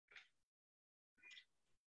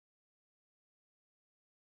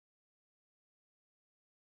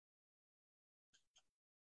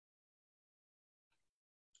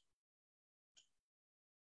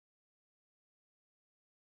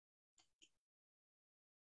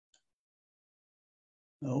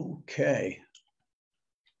Okay.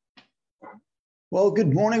 Well,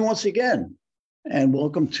 good morning once again, and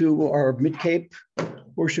welcome to our Mid-Cape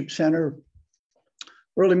Worship Center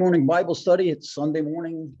early morning Bible study. It's Sunday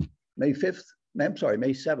morning, May 5th. I'm sorry,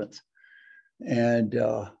 May 7th. And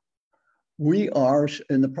we are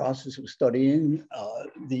in the process of studying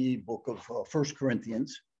the book of 1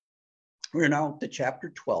 Corinthians. We're now up to chapter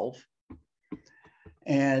 12.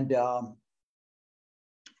 And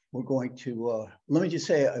we're going to, let me just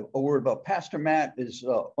say a word about Pastor Matt is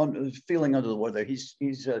feeling under the weather. He's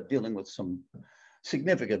dealing with some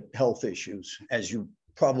significant health issues, as you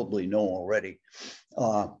probably know already.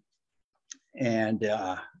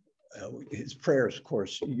 His prayers, of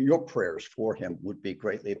course, your prayers for him would be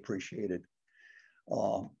greatly appreciated.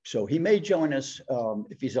 So he may join us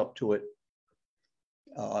if he's up to it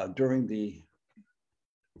during the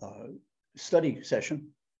study session.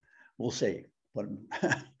 We'll see. But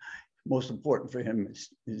most important for him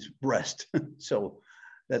is rest. So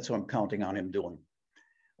that's what I'm counting on him doing.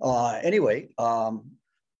 Anyway,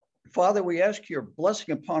 Father, we ask your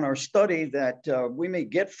blessing upon our study that we may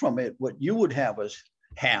get from it what you would have us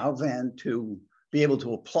have, and to be able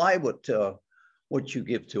to apply what you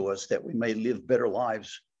give to us, that we may live better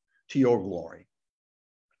lives to your glory.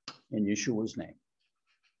 In Yeshua's name.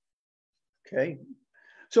 Okay,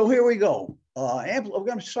 so here we go. We're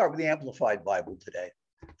going to start with the Amplified Bible today.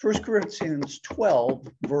 1 Corinthians 12,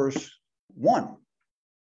 verse 1.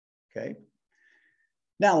 Okay.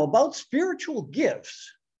 Now, about spiritual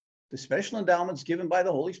gifts, the special endowments given by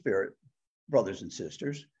the Holy Spirit, brothers and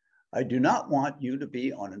sisters, I do not want you to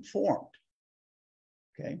be uninformed.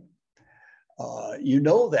 Okay. You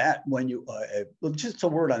know that when you, just a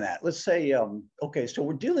word on that. Let's say, okay, so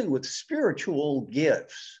we're dealing with spiritual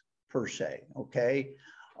gifts per se, okay?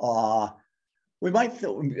 We might,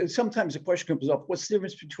 sometimes the question comes up, what's the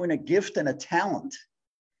difference between a gift and a talent?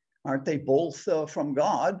 Aren't they both from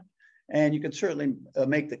God? And you can certainly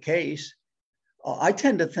make the case. I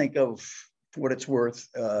tend to think of, for what it's worth,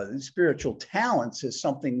 spiritual talents as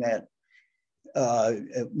something that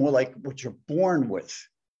more like what you're born with,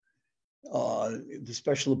 the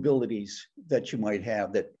special abilities that you might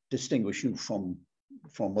have that distinguish you from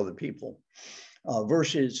other people,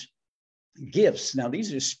 versus gifts. Now,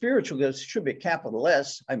 these are spiritual gifts, should be a capital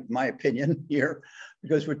S, my opinion here,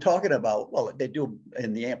 because we're talking about, well, they do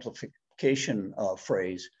in the amplification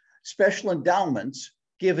phrase, special endowments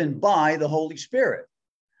given by the Holy Spirit,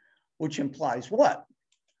 which implies what?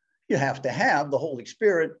 You have to have the Holy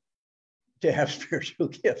Spirit to have spiritual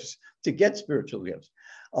gifts, to get spiritual gifts.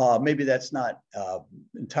 Maybe that's not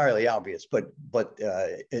entirely obvious, but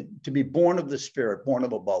to be born of the Spirit, born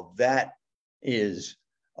of above, that is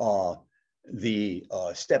the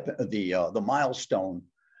milestone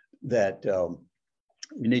that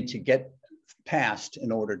we need to get past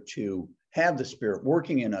in order to have the Spirit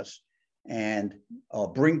working in us and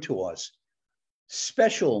bring to us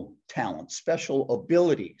special talents, special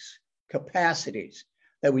abilities, capacities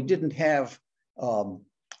that we didn't have from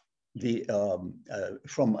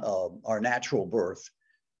our natural birth,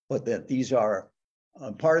 but that these are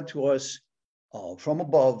imparted to us from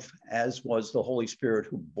above, as was the Holy Spirit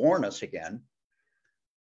who born us again,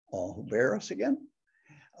 who bear us again.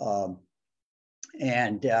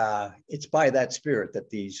 And it's by that Spirit that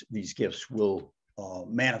these gifts will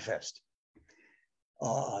manifest.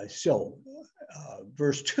 So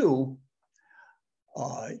verse 2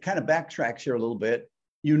 kind of backtracks here a little bit.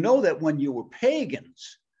 You know that when you were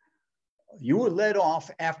pagans, you were led off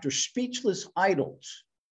after speechless idols.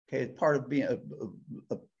 Okay, part of being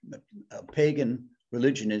a pagan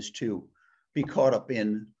religion is to be caught up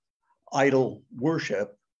in idol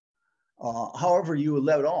worship. However, you were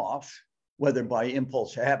led off, whether by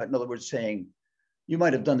impulse or habit. In other words, saying you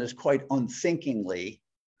might have done this quite unthinkingly,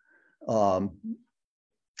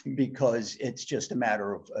 because it's just a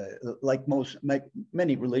matter of, like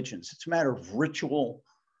many religions, it's a matter of ritual,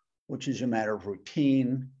 which is a matter of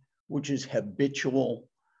routine, which is habitual.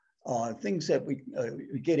 Things that we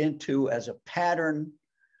get into as a pattern,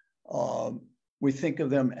 we think of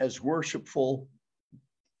them as worshipful,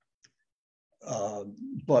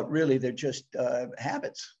 but really they're just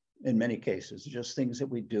habits in many cases, just things that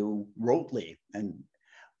we do rotely, and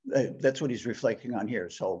that's what he's reflecting on here.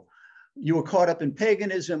 So you were caught up in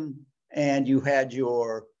paganism, and you had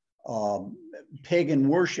your pagan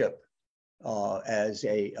worship as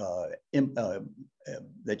that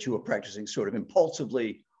you were practicing sort of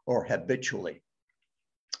impulsively or habitually.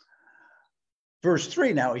 Verse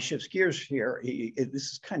 3, now he shifts gears here.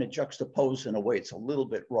 This is kind of juxtaposed in a way. It's a little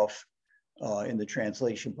bit rough in the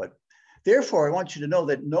translation, but therefore I want you to know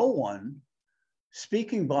that no one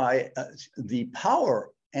speaking by the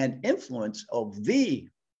power and influence of the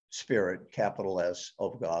Spirit, capital S,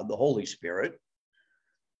 of God, the Holy Spirit,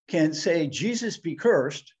 can say, Jesus be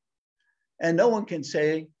cursed, and no one can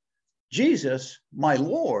say, Jesus, my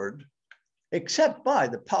Lord, except by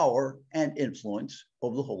the power and influence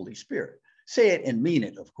of the Holy Spirit. Say it and mean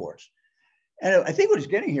it, of course. And I think what he's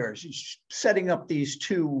getting here is he's setting up these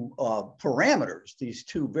two parameters, these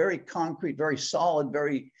two very concrete, very solid,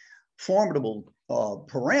 very formidable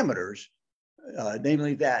parameters,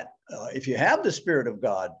 namely that if you have the Spirit of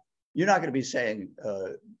God, you're not going to be saying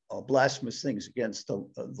blasphemous things against the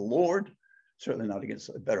Lord, certainly not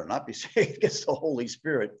against, better not be saying against the Holy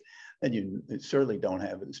Spirit, and you certainly don't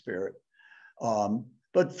have the Spirit.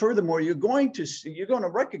 But furthermore, you're going to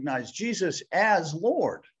recognize Jesus as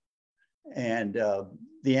Lord. And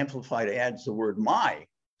the Amplified adds the word my.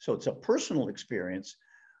 So it's a personal experience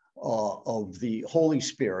of the Holy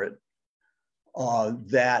Spirit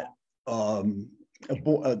that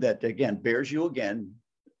again bears you again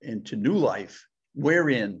into new life,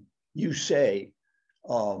 wherein you say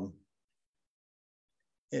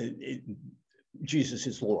Jesus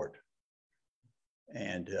is Lord.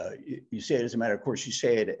 And you say it as a matter of course, you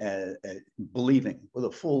say it believing with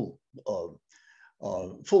a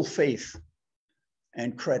full faith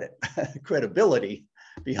and credibility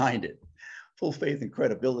behind it, full faith and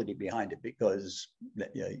credibility behind it, because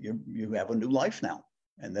you have a new life now.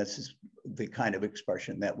 And this is the kind of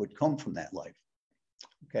expression that would come from that life.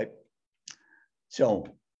 Okay. So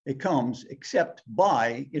it comes except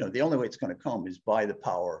by, the only way it's going to come is by the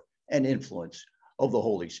power and influence of the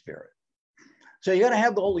Holy Spirit. So you got to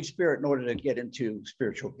have the Holy Spirit in order to get into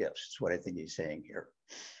spiritual gifts. That's what I think he's saying here.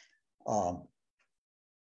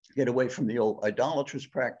 Get away from the old idolatrous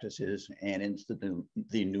practices and into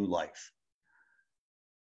the new life.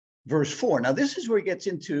 Verse 4. Now this is where he gets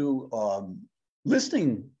into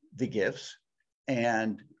listing the gifts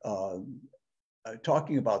and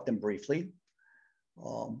talking about them briefly.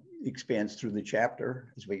 Expands through the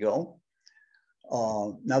chapter as we go.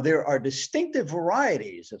 Now there are distinctive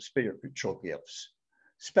varieties of spiritual gifts,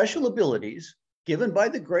 special abilities given by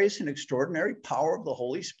the grace and extraordinary power of the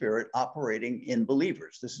Holy Spirit operating in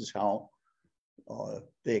believers. This is how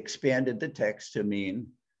they expanded the text to mean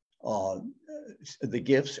the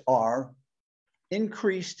gifts are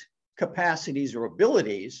increased capacities or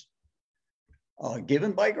abilities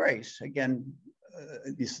given by grace. Again,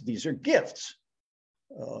 these are gifts.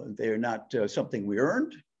 They're not something we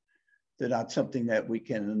earned. They're not something that we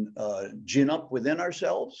can gin up within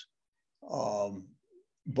ourselves.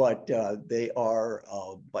 But they are,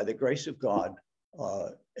 by the grace of God,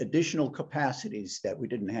 additional capacities that we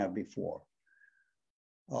didn't have before.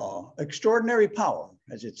 Extraordinary power,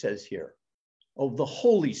 as it says here, of the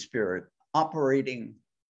Holy Spirit operating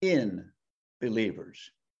in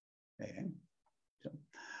believers. Okay?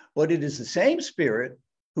 But it is the same Spirit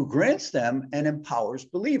who grants them and empowers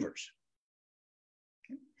believers.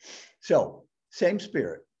 Okay? So, same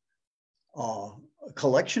Spirit, a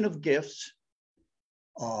collection of gifts,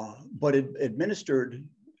 but administered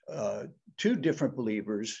to different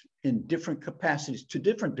believers in different capacities, to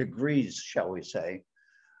different degrees, shall we say,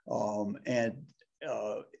 and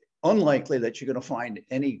unlikely that you're going to find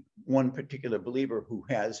any one particular believer who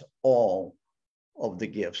has all of the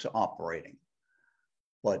gifts operating.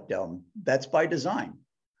 But that's by design.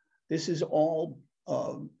 This is all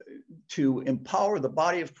to empower the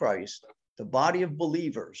body of Christ, the body of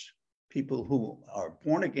believers, people who are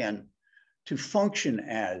born again, to function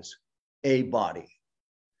as a body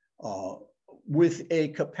with a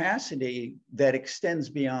capacity that extends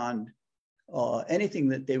beyond anything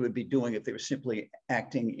that they would be doing if they were simply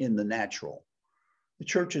acting in the natural. The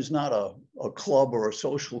church is not a club or a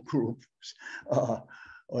social group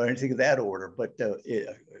or anything of that order, but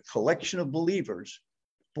a collection of believers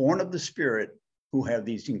born of the Spirit who have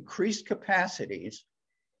these increased capacities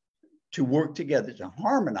to work together, to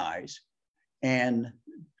harmonize, and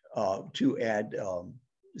to add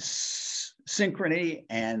synchrony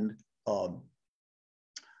and a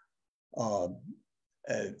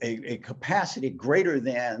capacity greater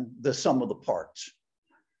than the sum of the parts.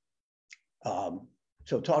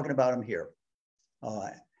 So talking about them here.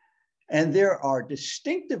 And there are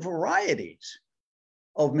distinctive varieties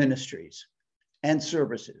of ministries and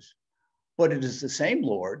services, but it is the same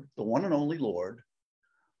Lord, the one and only Lord,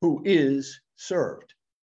 who is served.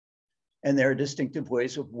 And there are distinctive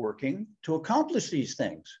ways of working to accomplish these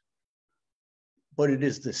things. But it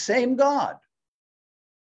is the same God,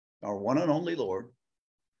 our one and only Lord,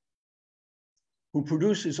 who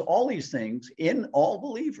produces all these things in all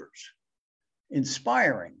believers,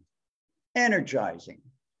 inspiring, energizing,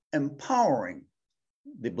 empowering,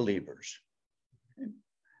 the believers.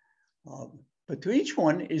 But to each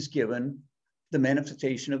one is given the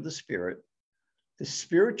manifestation of the Spirit, the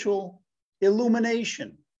spiritual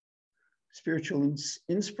illumination, spiritual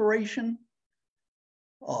inspiration,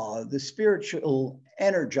 the spiritual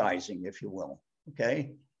energizing, if you will,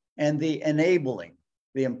 okay? And the enabling,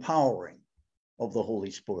 the empowering of the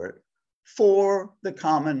Holy Spirit for the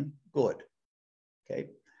common good, okay?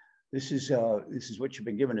 This is what you've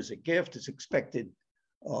been given as a gift. It's expected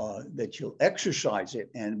that you'll exercise it.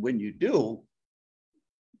 And when you do,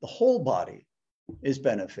 the whole body is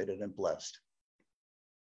benefited and blessed.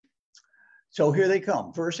 So here they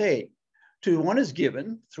come. Verse 8, to one is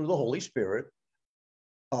given through the Holy Spirit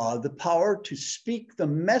the power to speak the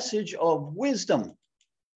message of wisdom.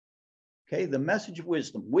 Okay, the message of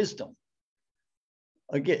wisdom. Wisdom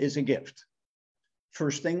is a gift.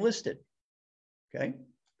 First thing listed. Okay.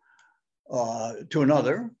 To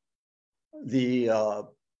another, the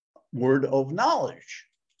word of knowledge.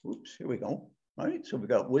 Oops, here we go. All right, so we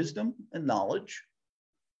got wisdom and knowledge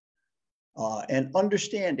and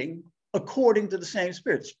understanding according to the same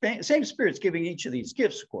Spirit. Same Spirit's giving each of these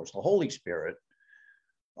gifts, of course, the Holy Spirit,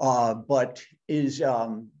 but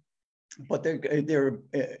they're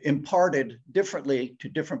imparted differently to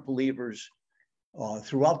different believers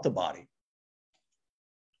throughout the body.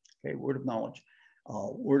 Okay, word of knowledge.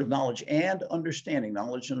 Word of knowledge and understanding.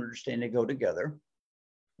 Knowledge and understanding go together,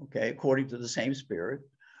 okay, according to the same Spirit.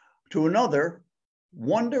 To another,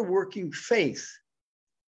 wonder-working faith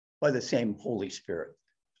by the same Holy Spirit.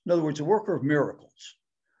 In other words, a worker of miracles,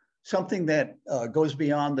 something that goes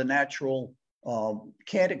beyond the natural,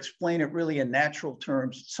 can't explain it really in natural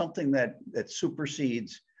terms, something that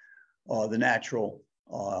supersedes the natural,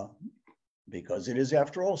 because it is,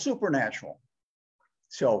 after all, supernatural.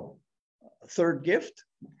 So, third gift,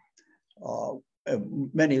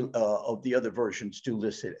 many of the other versions do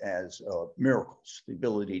list it as miracles, the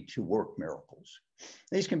ability to work miracles.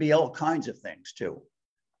 These can be all kinds of things too,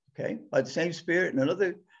 okay? By the same Spirit, and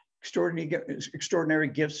another extraordinary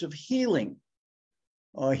gifts of healing.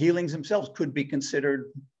 Healings themselves could be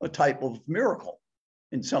considered a type of miracle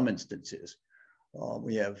in some instances.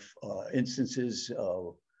 We have instances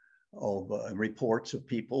of reports of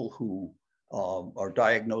people who are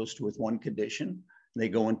diagnosed with one condition. They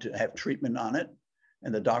go in to have treatment on it,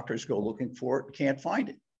 and the doctors go looking for it, can't find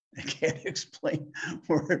it. They can't explain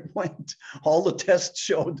where it went. All the tests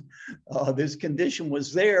showed this condition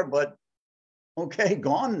was there, but okay,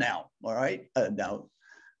 gone now. All right, now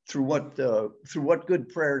through what good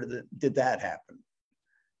prayer did that happen?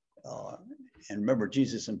 And remember,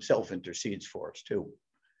 Jesus himself intercedes for us too.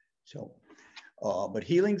 So, but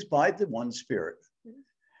healings by the one Spirit.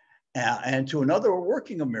 And to another,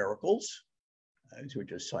 working of miracles, as we were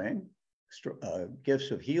just saying,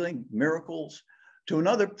 gifts of healing, miracles. To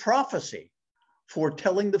another, prophecy,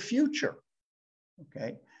 foretelling the future,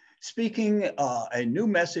 okay? Speaking a new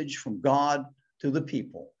message from God to the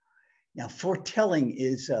people. Now, foretelling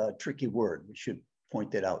is a tricky word. We should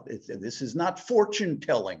point that out. This is not fortune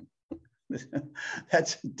telling.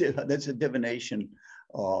 That's a divination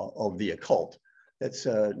of the occult. That's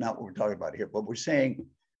not what we're talking about here, but we're saying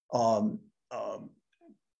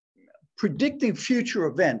predicting future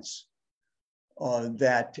events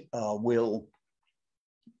that will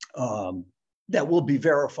be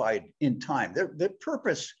verified in time. Their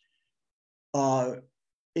purpose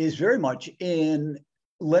is very much in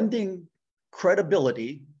lending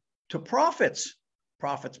credibility to prophets.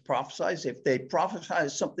 Prophets prophesize. If they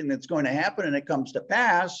prophesize something that's going to happen and it comes to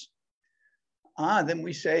pass, then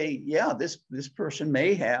we say, yeah, this person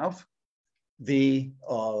may have maybe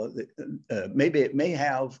it may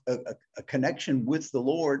have a connection with the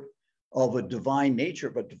Lord of a divine nature,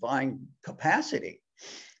 of a divine capacity.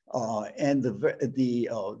 And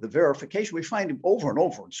the verification, we find over and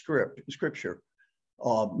over in scripture,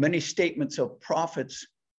 many statements of prophets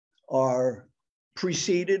are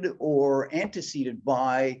preceded or anteceded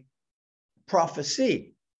by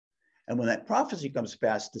prophecy. And when that prophecy comes to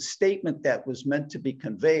pass, the statement that was meant to be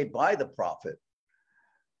conveyed by the prophet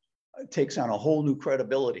takes on a whole new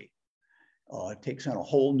credibility. It takes on a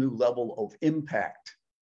whole new level of impact.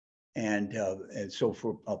 And so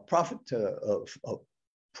for a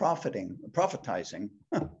prophesying,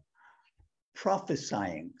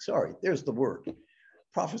 sorry, there's the word.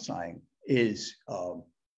 Prophesying is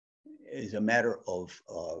a matter of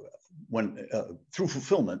through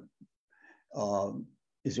fulfillment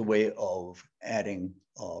is a way of adding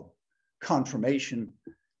confirmation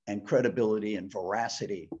and credibility and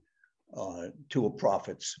veracity to a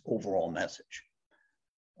prophet's overall message.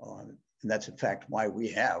 And that's in fact why we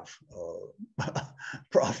have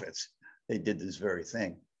prophets. they did this very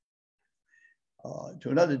thing. To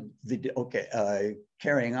another,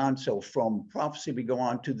 carrying on. So from prophecy, we go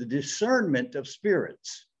on to the discernment of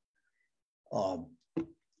spirits, to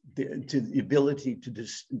the ability to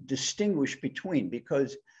distinguish between,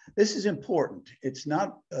 because this is important. It's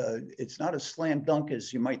not a slam dunk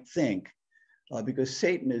as you might think, because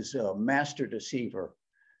Satan is a master deceiver.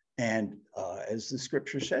 And as the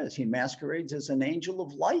scripture says, he masquerades as an angel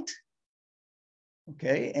of light.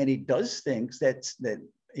 Okay, and he does things that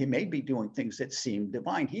he may be doing things that seem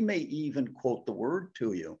divine. He may even quote the word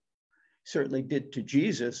to you. Certainly did to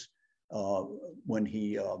Jesus when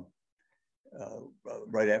he,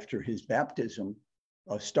 right after his baptism,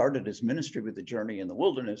 started his ministry with the journey in the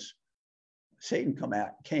wilderness. Satan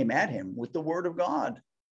came at him with the word of God,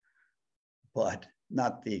 but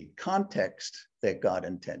not the context that God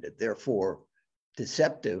intended. Therefore,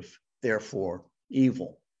 deceptive, therefore,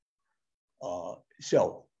 evil.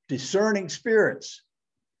 So discerning spirits,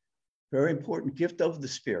 very important gift of the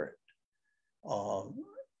Spirit.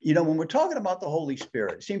 You know, when we're talking about the Holy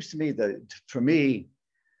Spirit, it seems to me that, for me,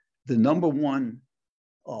 the number one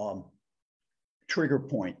trigger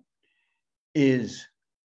point is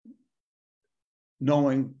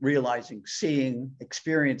knowing, realizing, seeing,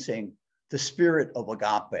 experiencing the spirit of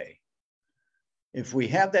agape. If we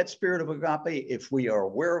have that spirit of agape, if we are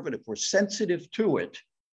aware of it, if we're sensitive to it,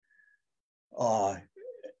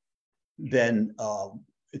 then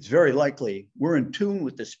it's very likely we're in tune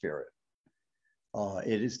with the Spirit.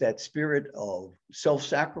 It is that spirit of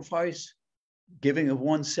self-sacrifice, giving of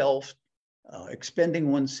oneself,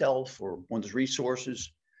 expending oneself or one's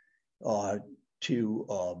resources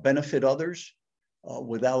to benefit others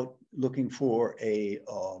without looking for a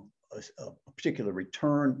particular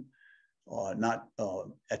return, not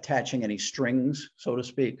attaching any strings, so to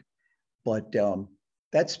speak. But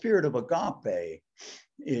that spirit of agape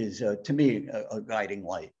is, to me, a guiding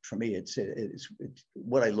light. For me, it's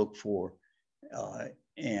what I look for.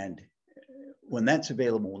 And when that's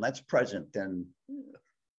available, when that's present, then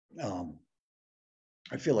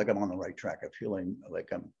I feel like I'm on the right track. I'm feeling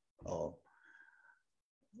like I'm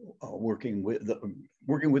working with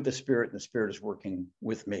the Spirit, and the Spirit is working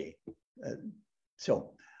with me.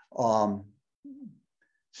 So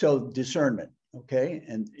discernment, okay?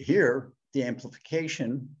 And here, the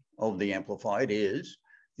amplification of the amplified is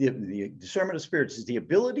the discernment of spirits is the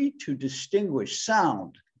ability to distinguish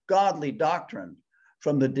sound, godly doctrine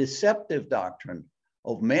from the deceptive doctrine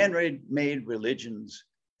of man-made religions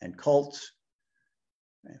and cults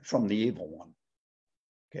from the evil one.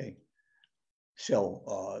 Okay, so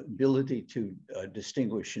ability to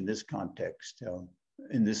distinguish in this context,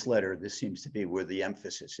 in this letter, this seems to be where the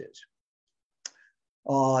emphasis is.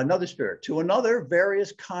 Another spirit, to another,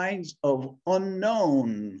 various kinds of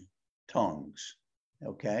unknown tongues.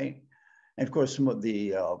 Okay, and of course, some of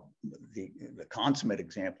the consummate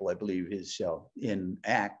example, I believe, is in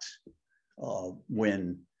Acts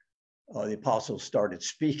when the apostles started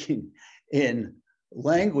speaking in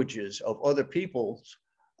languages of other peoples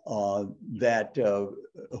that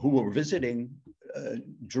who were visiting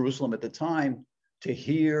Jerusalem at the time to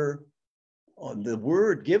hear the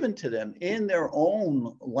word given to them in their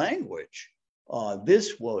own language.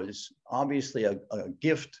 This was obviously a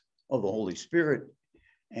gift of the Holy Spirit,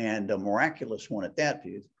 and a miraculous one at that,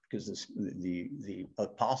 because the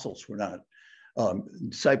apostles were not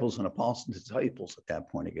disciples and disciples at that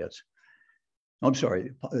point, I guess. I'm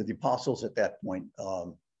sorry, the apostles at that point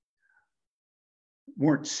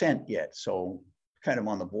weren't sent yet, so kind of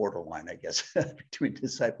on the borderline, I guess, between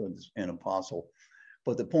disciple and apostle.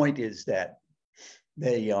 But the point is that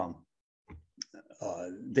they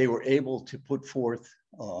were able to put forth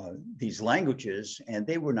these languages, and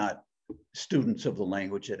they were not students of the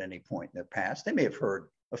language at any point in the past. They may have heard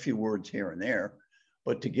a few words here and there,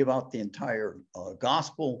 but to give out the entire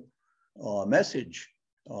gospel message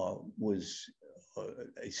was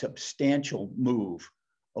a substantial move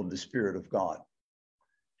of the Spirit of God.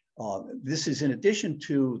 This is in addition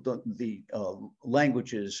to the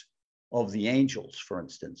languages of the angels, for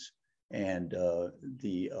instance, and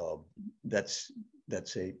that's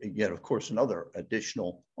yet, of course, another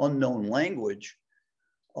additional unknown language,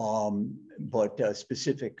 but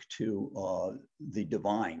specific to the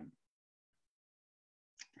divine.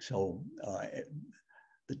 So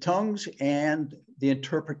the tongues and the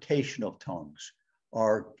interpretation of tongues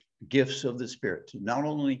are gifts of the Spirit to not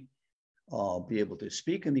only be able to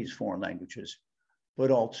speak in these foreign languages,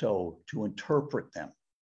 but also to interpret them.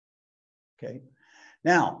 Okay.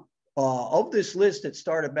 Now, of this list that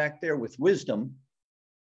started back there with wisdom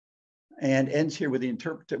and ends here with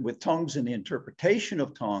with tongues and the interpretation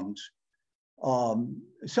of tongues,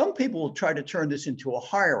 Some people will try to turn this into a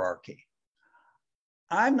hierarchy.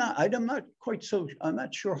 I'm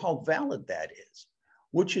not sure how valid that is,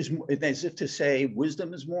 which is as if to say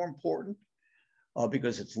wisdom is more important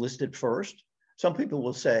because it's listed first. Some people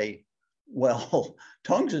will say, well,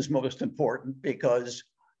 tongues is most important because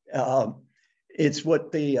it's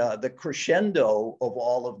what the crescendo of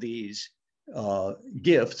all of these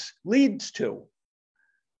gifts leads to.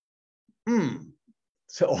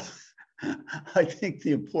 So I think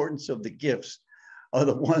the importance of the gifts are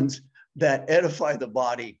the ones that edify the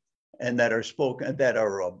body and that are spoken, that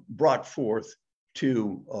are brought forth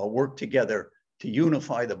to work together to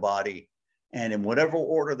unify the body. And in whatever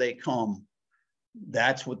order they come,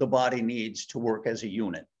 that's what the body needs to work as a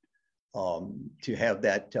unit, to have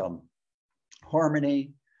that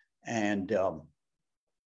harmony and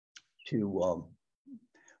to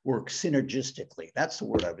work synergistically. That's the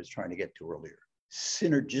word I was trying to get to earlier.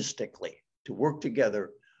 Synergistically, to work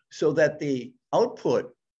together so that the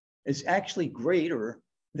output is actually greater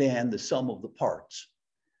than the sum of the parts.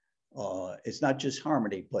 It's not just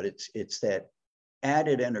harmony, but it's that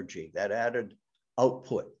added energy, that added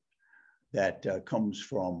output that comes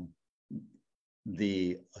from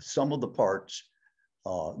the sum of the parts,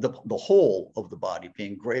 the whole of the body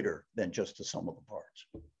being greater than just the sum of the parts.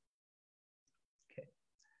 Okay.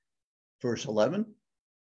 Verse 11.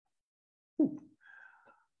 Ooh.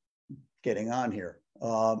 Getting on here.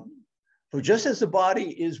 For just as the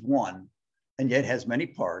body is one and yet has many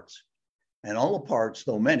parts, and all the parts,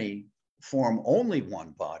 though many, form only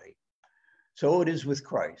one body, so it is with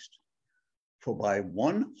Christ. For by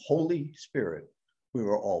one Holy Spirit, we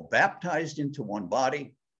were all baptized into one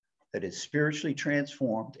body that is spiritually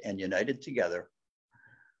transformed and united together,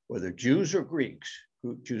 whether Jews or Greeks,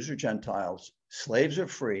 Jews or Gentiles, slaves or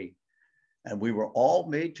free, and we were all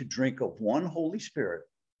made to drink of one Holy Spirit,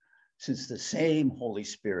 since the same Holy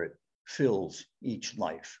Spirit fills each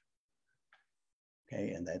life.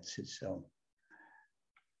 Okay, and that's his,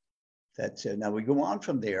 that's it. Now we go on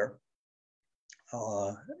from there.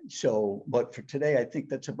 But for today, I think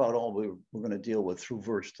that's about all we're going to deal with through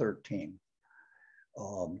verse 13.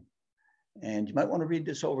 And you might want to read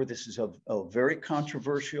this over. This is a very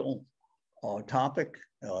controversial topic,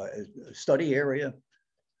 study area.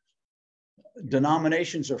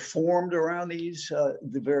 Denominations are formed around these,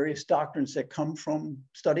 the various doctrines that come from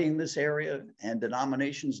studying this area, and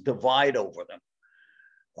denominations divide over them.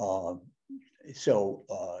 It's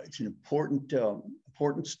an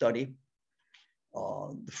important study.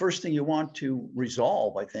 The first thing you want to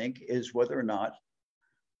resolve, I think, is whether or not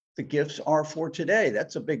the gifts are for today.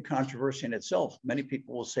 That's a big controversy in itself. Many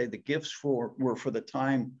people will say the gifts were for the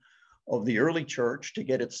time of the early church to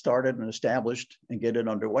get it started and established and get it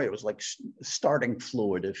underway. It was like starting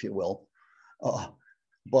fluid, if you will.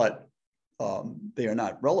 But they are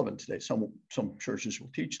not relevant today. Some churches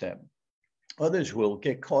will teach that. Others will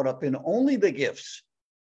get caught up in only the gifts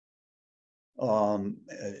to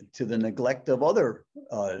the neglect of other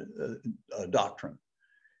doctrine.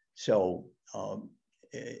 So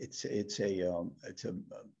it's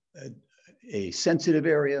a sensitive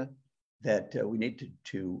area that we need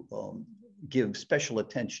to give special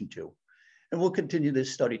attention to. And we'll continue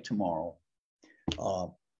this study tomorrow,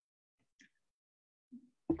 God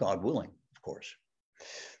willing, of course.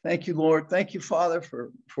 Thank you, Lord. Thank you, Father,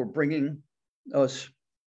 for bringing us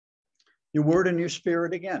your word and your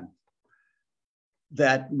spirit again,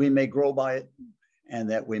 that we may grow by it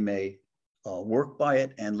and that we may work by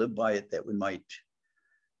it and live by it, that we might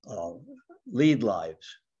lead lives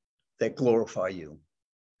that glorify you.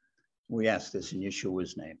 We ask this in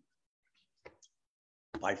Yeshua's name.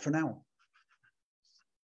 Bye for now.